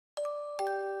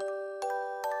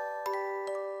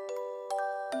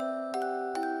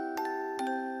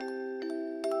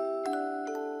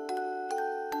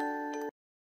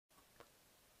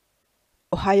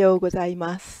おはようござい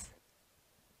ます。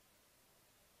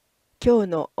今日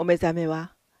のお目覚め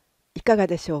はいかが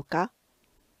でしょうか？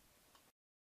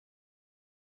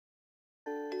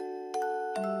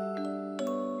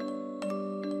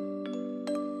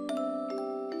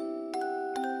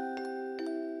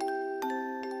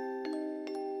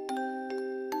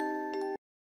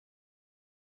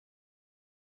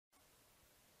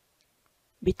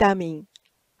ビタミン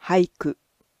俳句。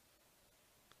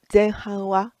前半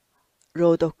は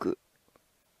朗読、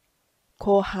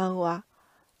後半は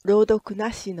朗読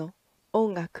なしの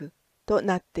音楽と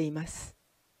なっています。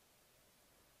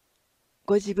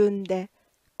ご自分で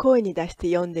声に出して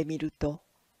読んでみると、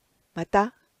ま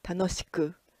た楽し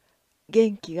く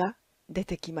元気が出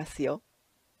てきますよ。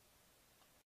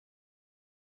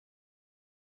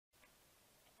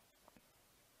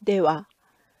では、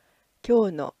今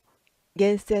日の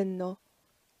厳選の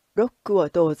6句を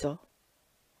どうぞ。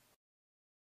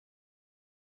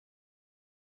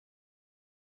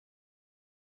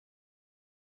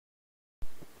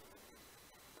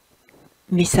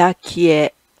岬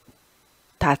へ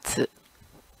立つ。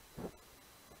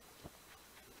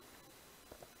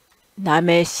な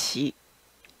めし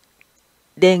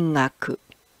田楽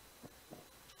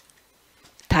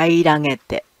平らげ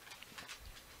て。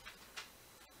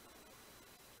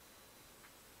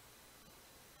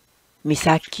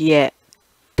岬へ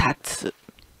立つ。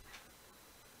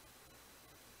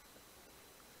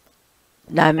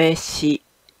なめし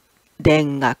田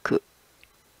楽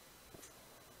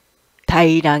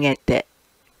平らげて。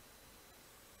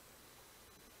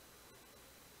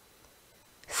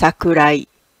桜井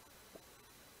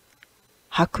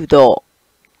白道。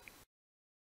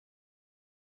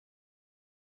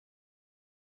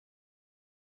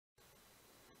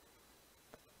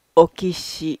おき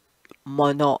し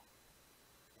もの。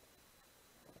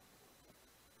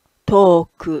遠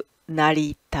くな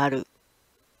りたる。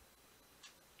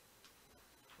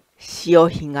潮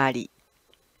干狩り。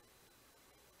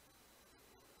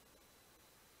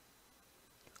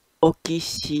おき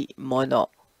しも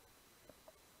の。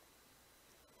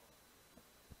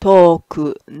遠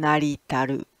くなりた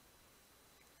る。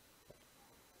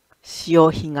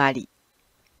潮干狩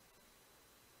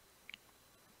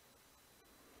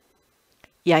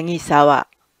り。八木沢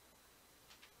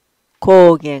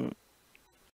高原。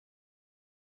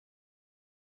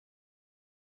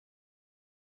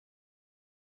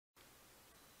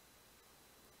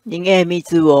逃げ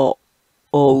水を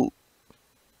追う。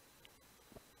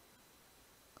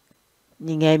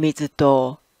逃げ水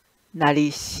とな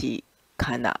りし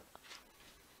かな。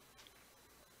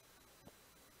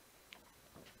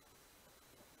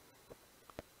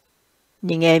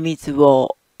逃げ水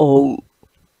を追う。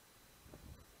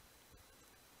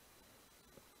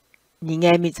逃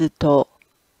げ水と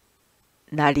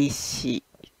なりし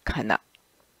かな。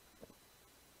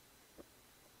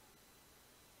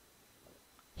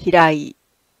平井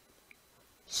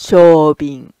小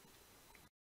便。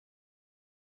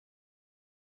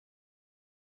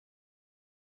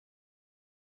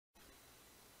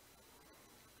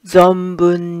存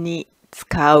分に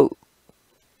使う。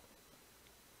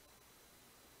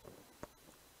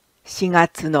4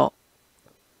月の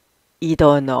井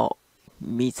戸の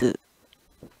水。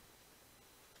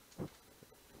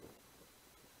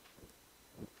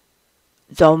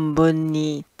存分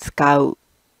に使う。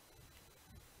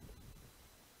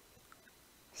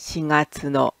4月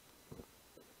の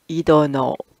井戸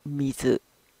の水。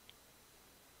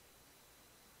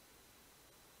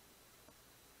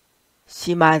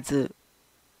島津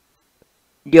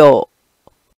涼。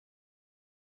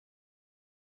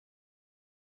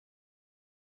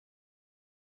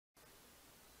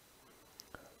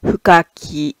深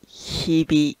き日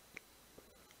々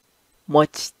持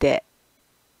ちて。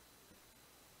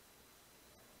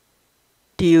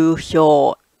流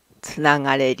氷つな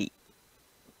がれり。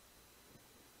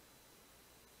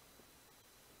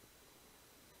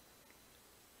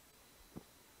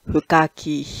深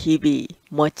き日々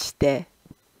持ちて。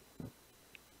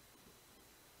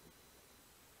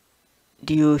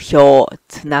流氷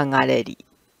つながれり。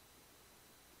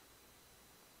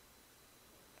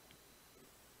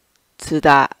津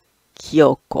田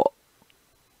清子。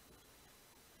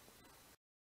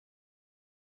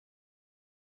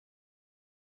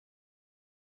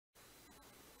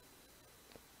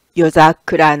夜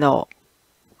桜の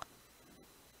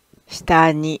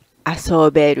下に遊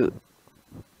べる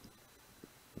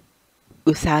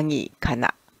うさぎか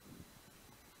な。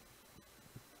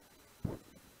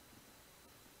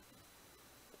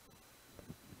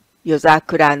夜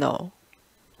桜の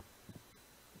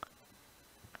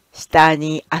下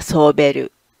に遊べ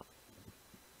る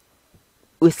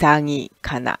うさぎ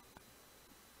かな。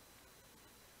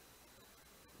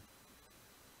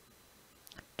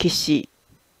岸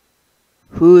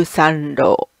風山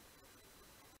楼。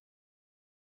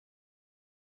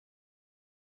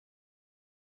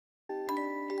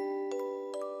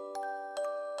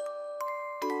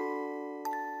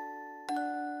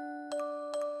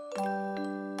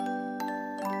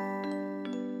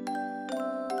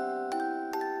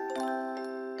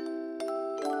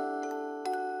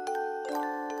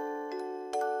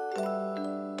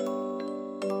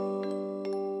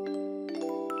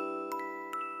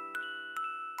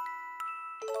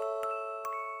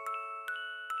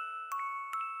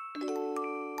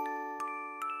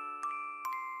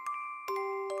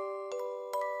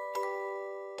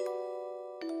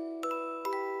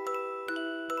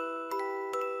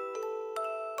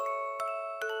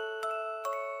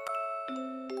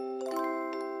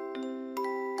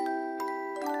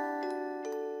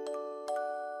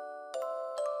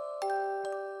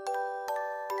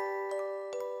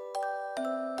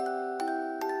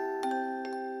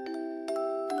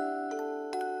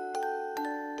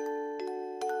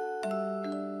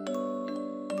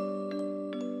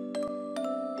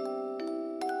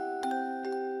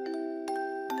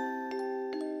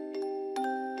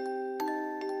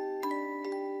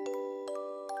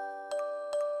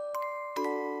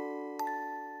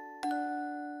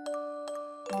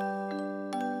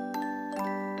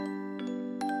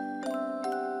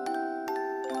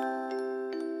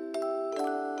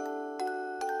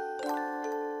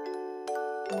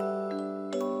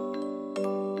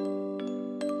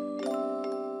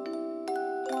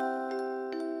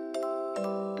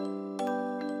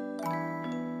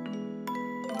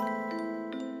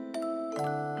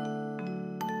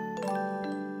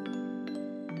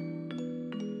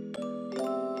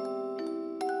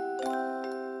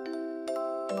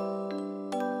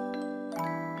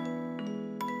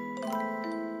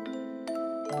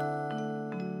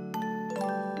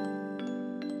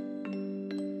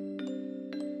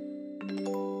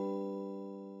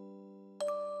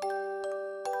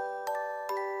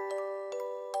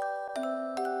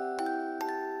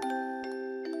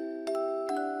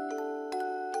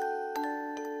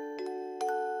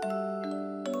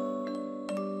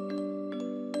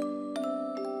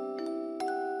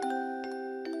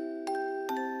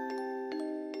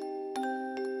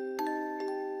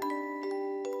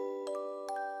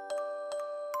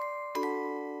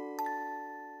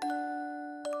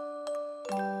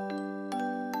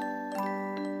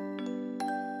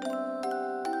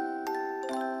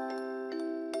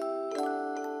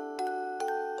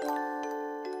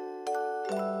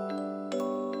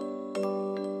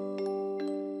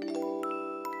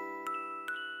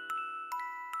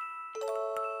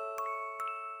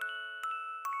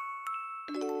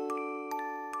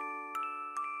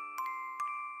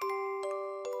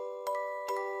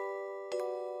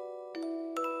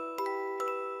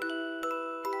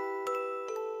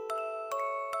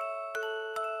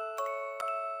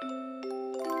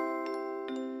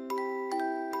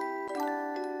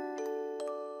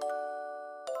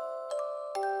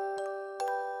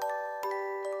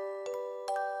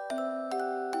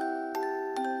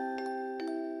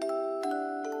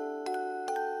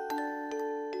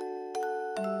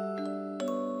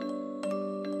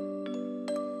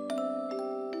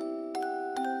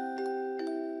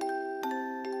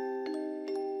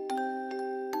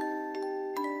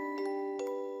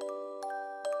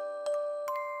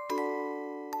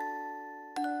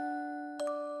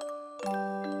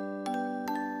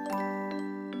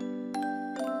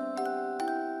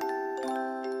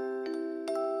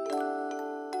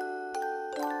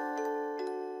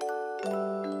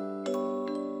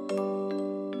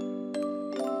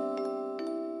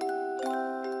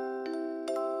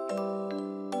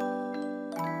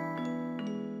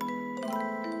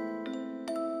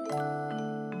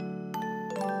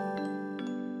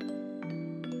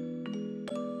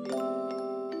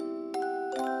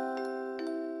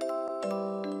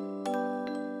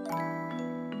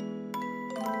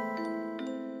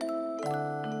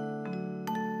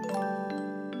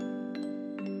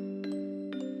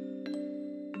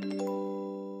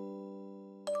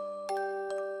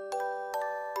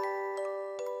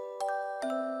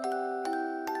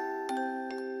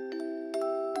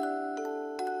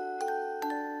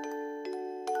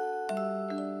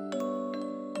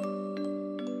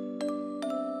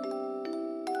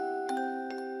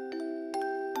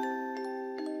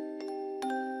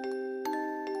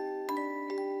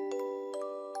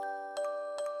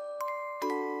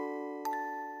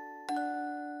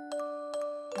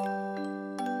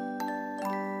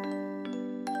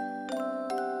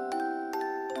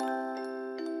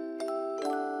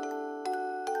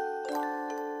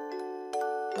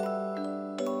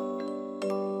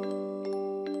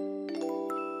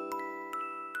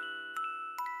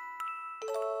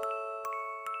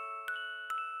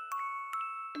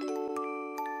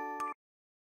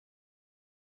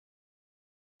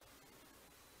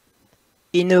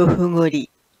犬ふぐり、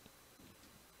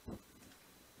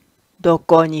ど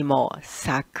こにも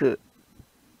咲く、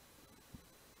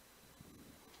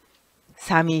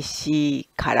寂しい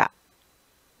から。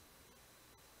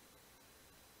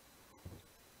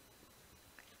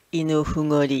犬ふ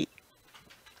ぐり、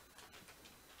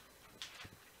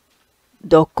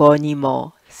どこに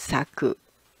も咲く、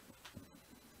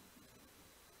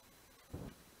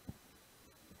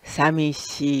寂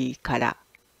しいから。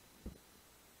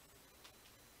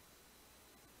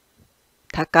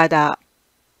高田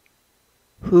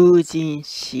風神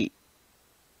詩。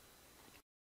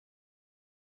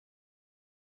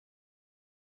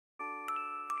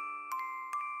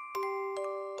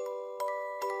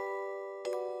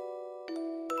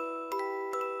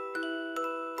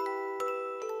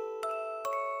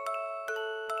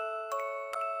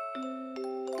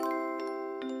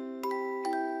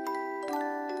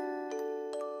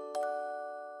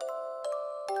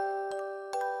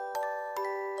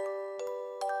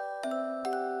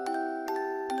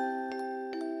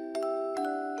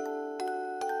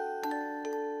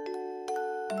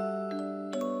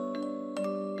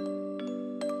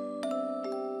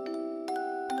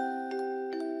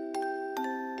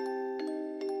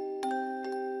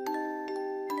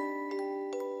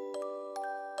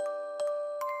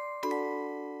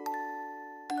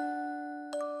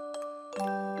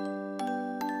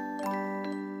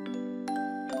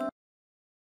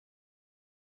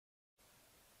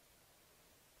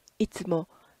いつも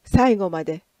最後ま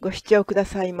でご視聴くだ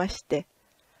さいまして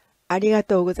ありが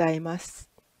とうございます。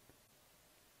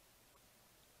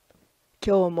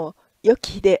今日も良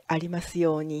き日であります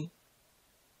ように。